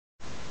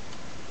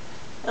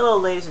Hello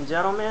ladies and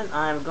gentlemen,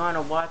 I'm going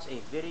to watch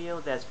a video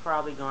that's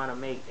probably going to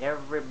make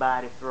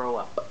everybody throw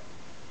up.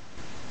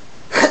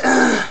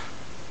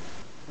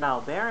 Now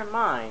bear in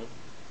mind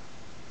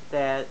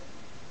that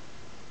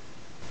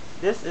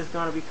this is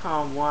going to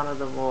become one of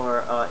the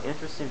more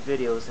interesting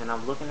videos, and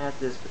I'm looking at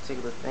this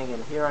particular thing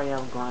and here I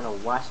am going to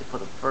watch it for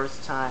the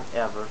first time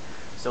ever.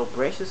 So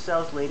brace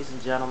yourselves ladies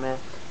and gentlemen,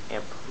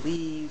 and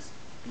please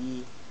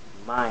be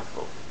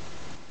mindful.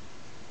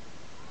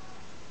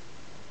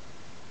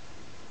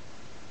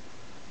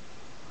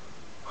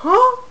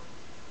 Huh?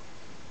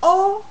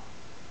 Oh!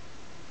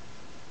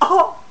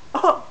 Oh!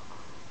 Oh!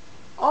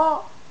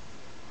 Oh!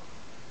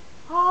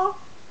 Huh?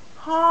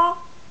 Huh?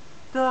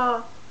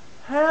 The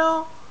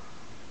hell?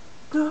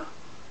 The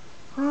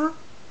huh?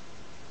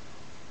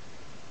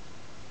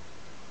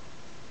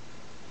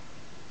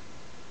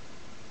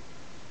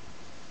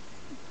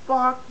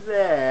 Fuck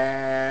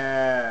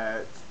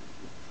that.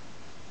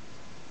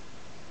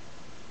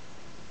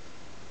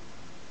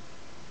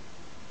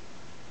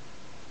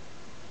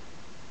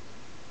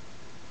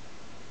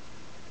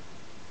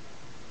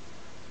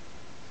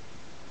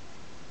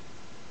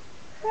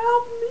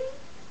 Help me.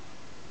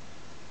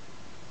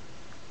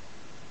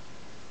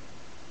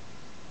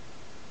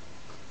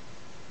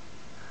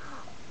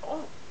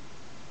 Oh.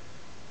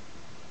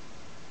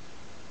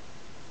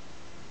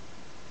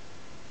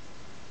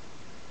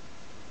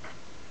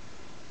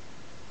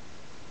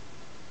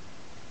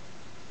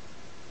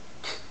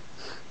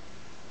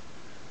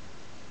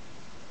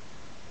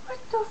 What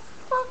the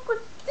fuck was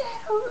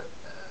that?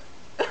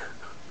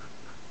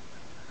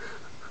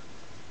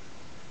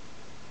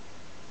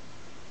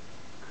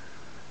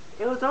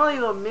 It was only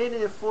 1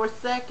 minute and 4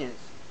 seconds.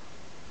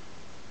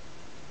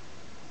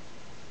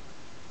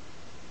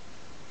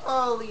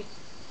 Holy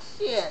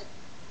shit.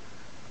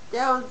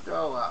 That was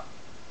throw up.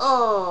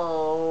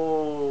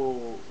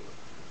 Oh.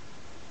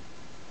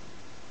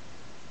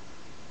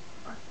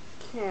 I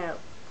can't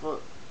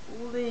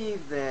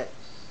believe that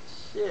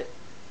shit.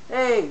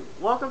 Hey,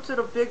 welcome to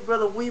the Big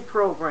Brother We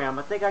program.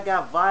 I think I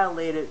got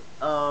violated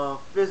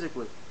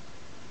physically.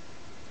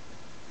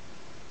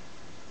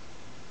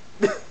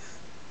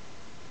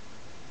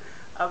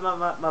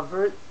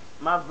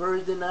 My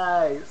virgin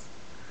eyes.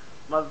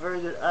 My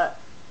virgin eye.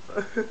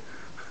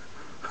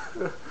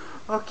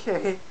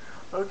 Okay,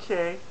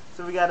 okay.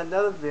 So we got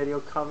another video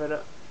coming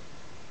up.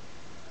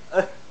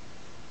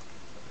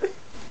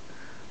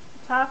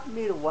 Time for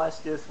me to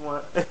watch this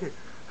one.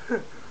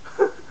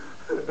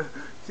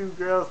 Two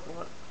girls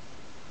one.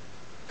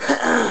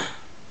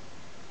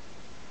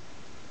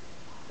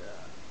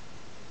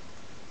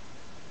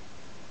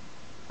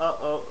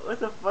 Uh-oh, what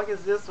the fuck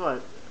is this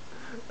one?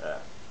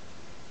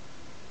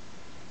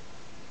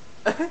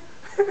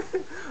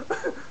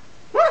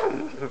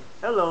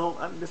 Hello,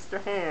 I'm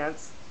Mr.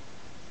 Hands.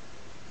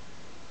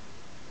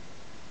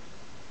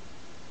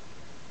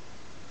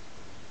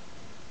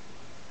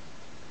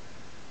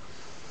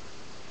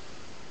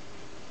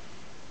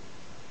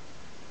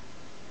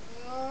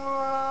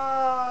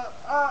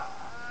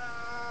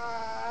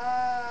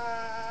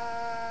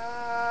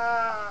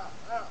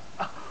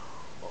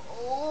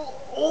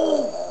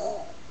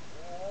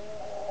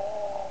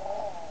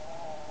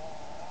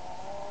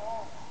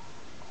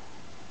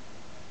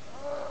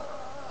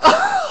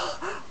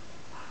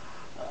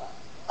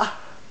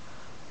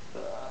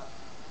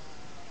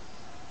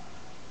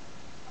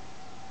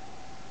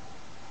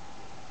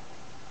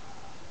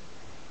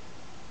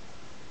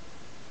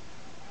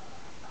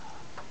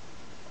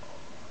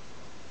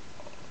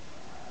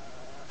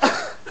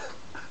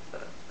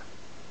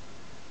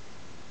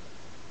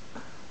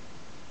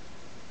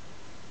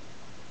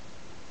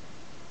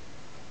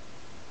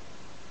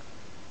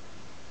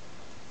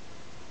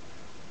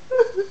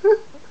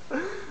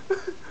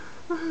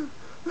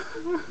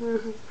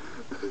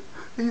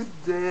 He's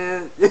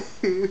dead.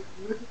 He's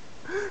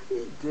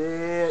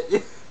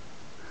dead.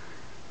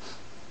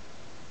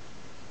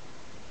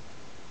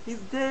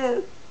 He's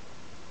dead.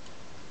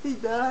 He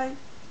died.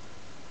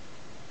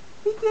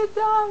 He did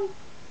die.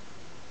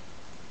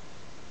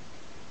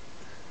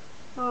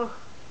 Oh.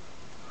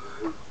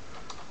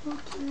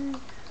 Okay.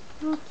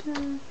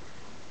 Okay.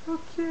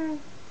 Okay.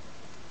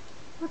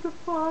 What the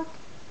fuck?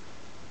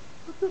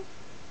 What the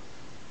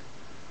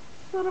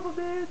son of a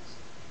bitch?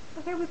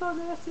 I can't believe how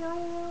nasty I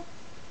am.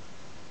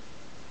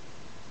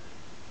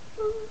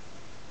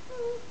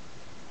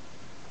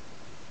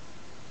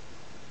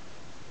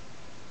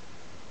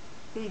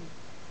 He,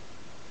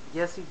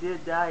 yes, he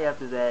did die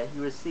after that. He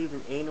received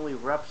an anal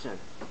eruption.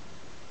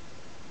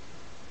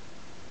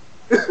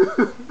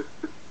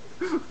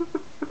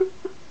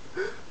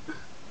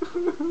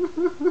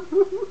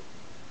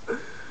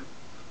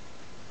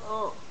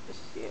 Oh,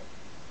 shit.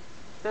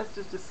 That's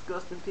just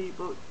disgusting,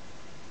 people.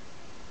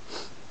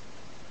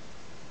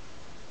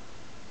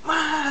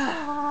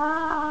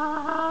 Ah,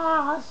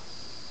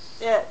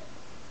 shit.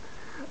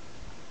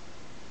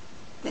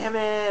 Damn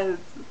it.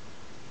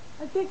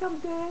 I think I'm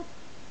dead.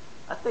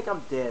 I think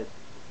I'm dead.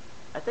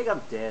 I think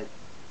I'm dead.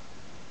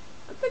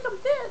 I think I'm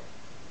dead.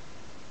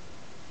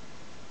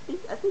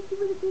 I think he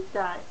really did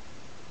die.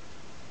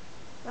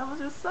 That was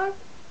just suck.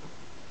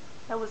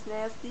 That was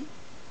nasty.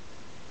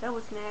 That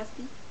was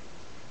nasty.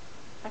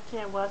 I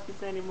can't watch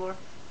this anymore.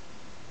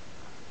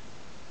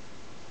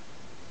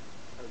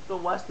 Let's go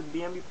watch the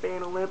BMB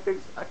Fan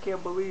Olympics. I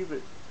can't believe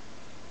it.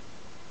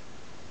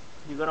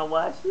 You gonna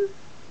watch it?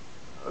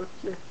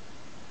 Okay.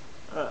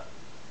 Uh,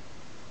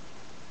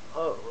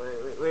 oh,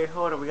 wait,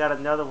 hold on. We got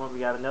another one. We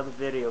got another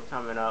video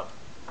coming up.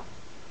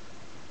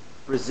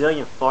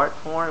 Brazilian fart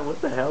porn?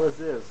 What the hell is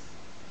this?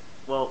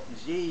 Well,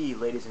 gee,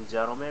 ladies and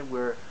gentlemen,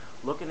 we're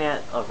looking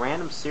at a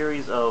random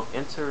series of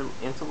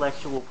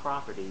intellectual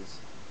properties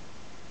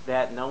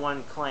that no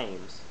one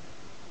claims,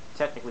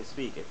 technically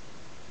speaking.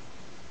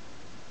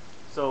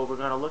 So we're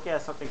going to look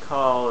at something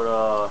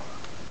called,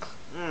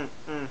 let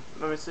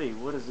me see,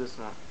 what is this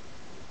one?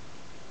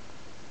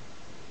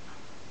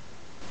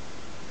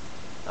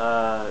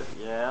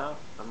 Yeah,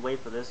 I'm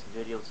waiting for this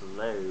video to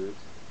load.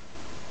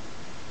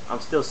 I'm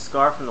still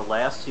scarred from the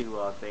last two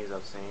things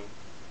I've seen,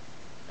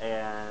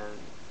 and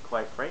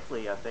quite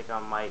frankly, I think I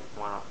might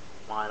want to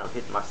wind up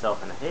hitting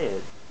myself in the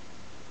head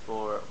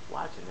for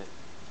watching it.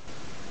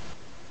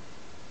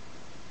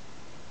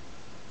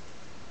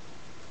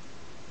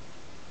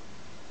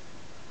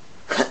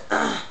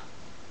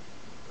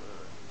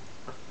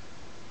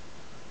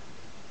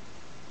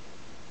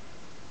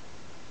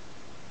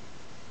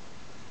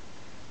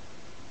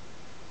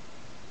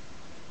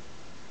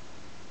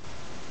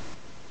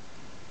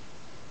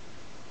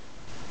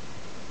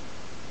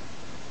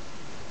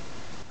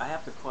 I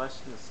have to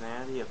question the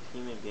sanity of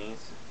human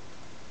beings.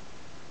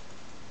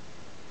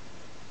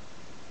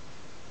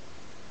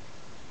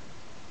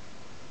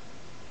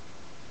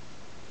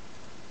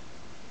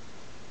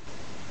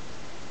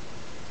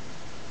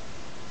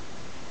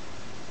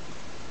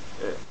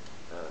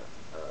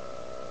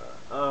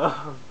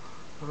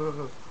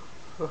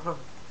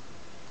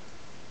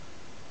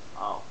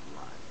 Oh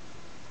my.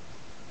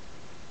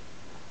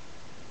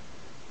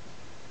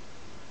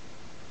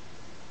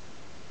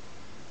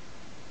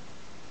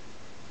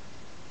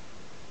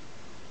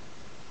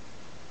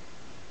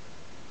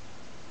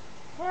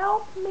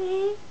 Help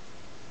me.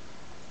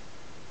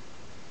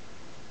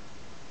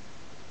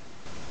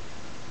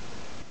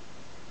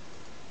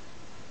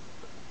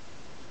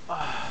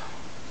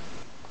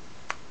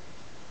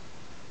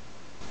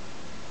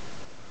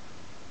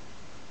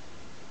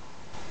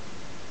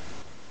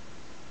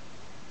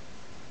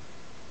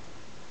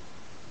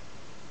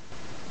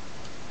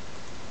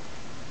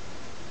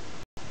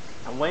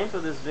 I'm waiting for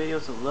this video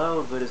to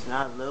load, but it's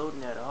not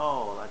loading at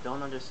all. I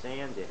don't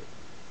understand it.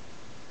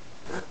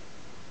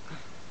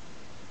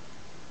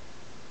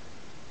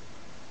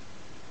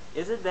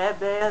 Is it that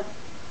bad?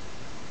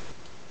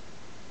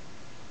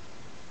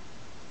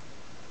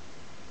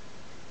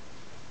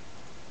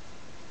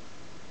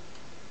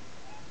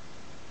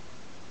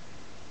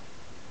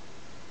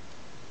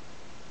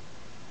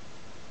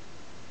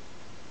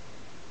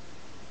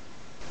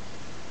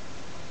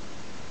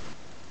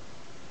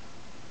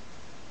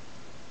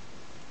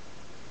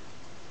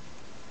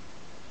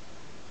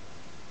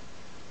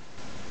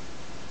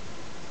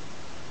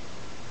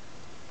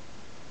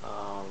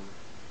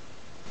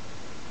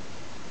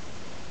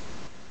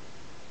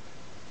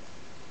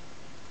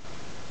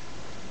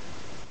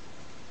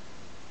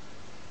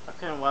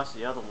 I couldn't watch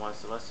the other one,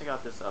 so let's check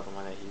out this other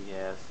one that he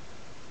has.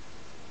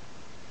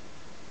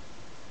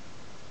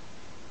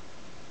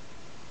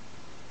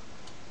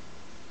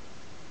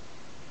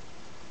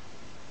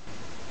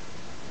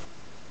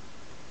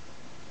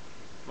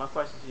 My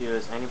question to you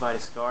is, anybody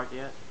scarred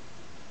yet?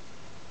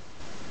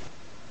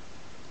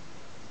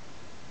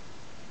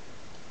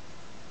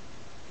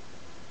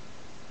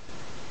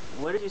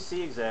 What did you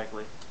see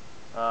exactly?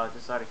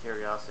 Just out of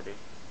curiosity.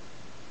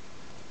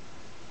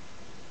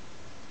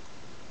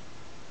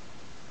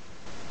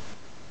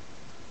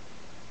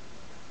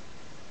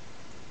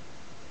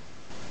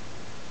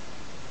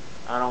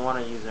 I don't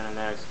want to use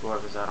Internet Explorer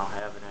because I don't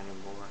have it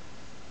anymore.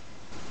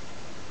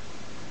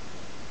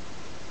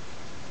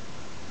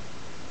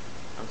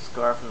 I'm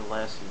scarred from the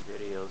last few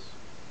videos.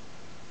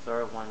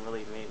 Third one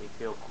really made me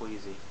feel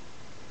queasy.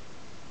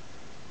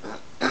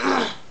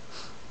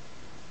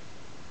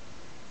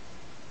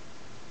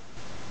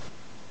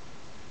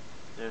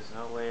 There's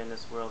no way in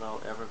this world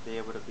I'll ever be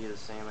able to be the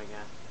same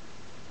again.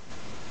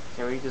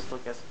 Can we just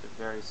look at something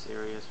very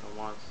serious for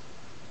once?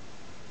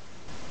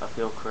 I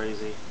feel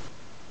crazy.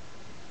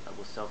 I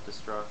will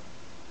self-destruct.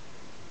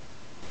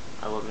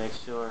 I will make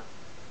sure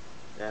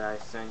that I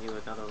send you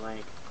another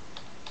link.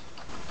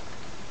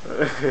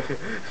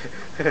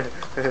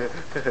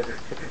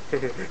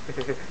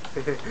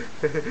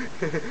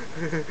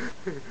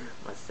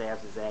 My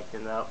Sabs is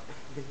acting up.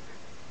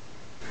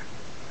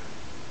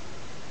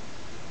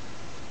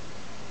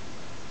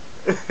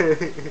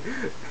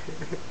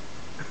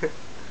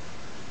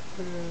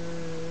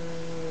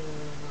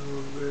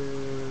 Oh,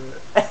 man.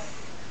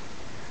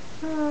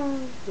 Oh,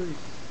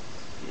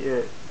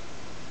 shit.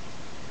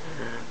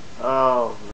 Oh,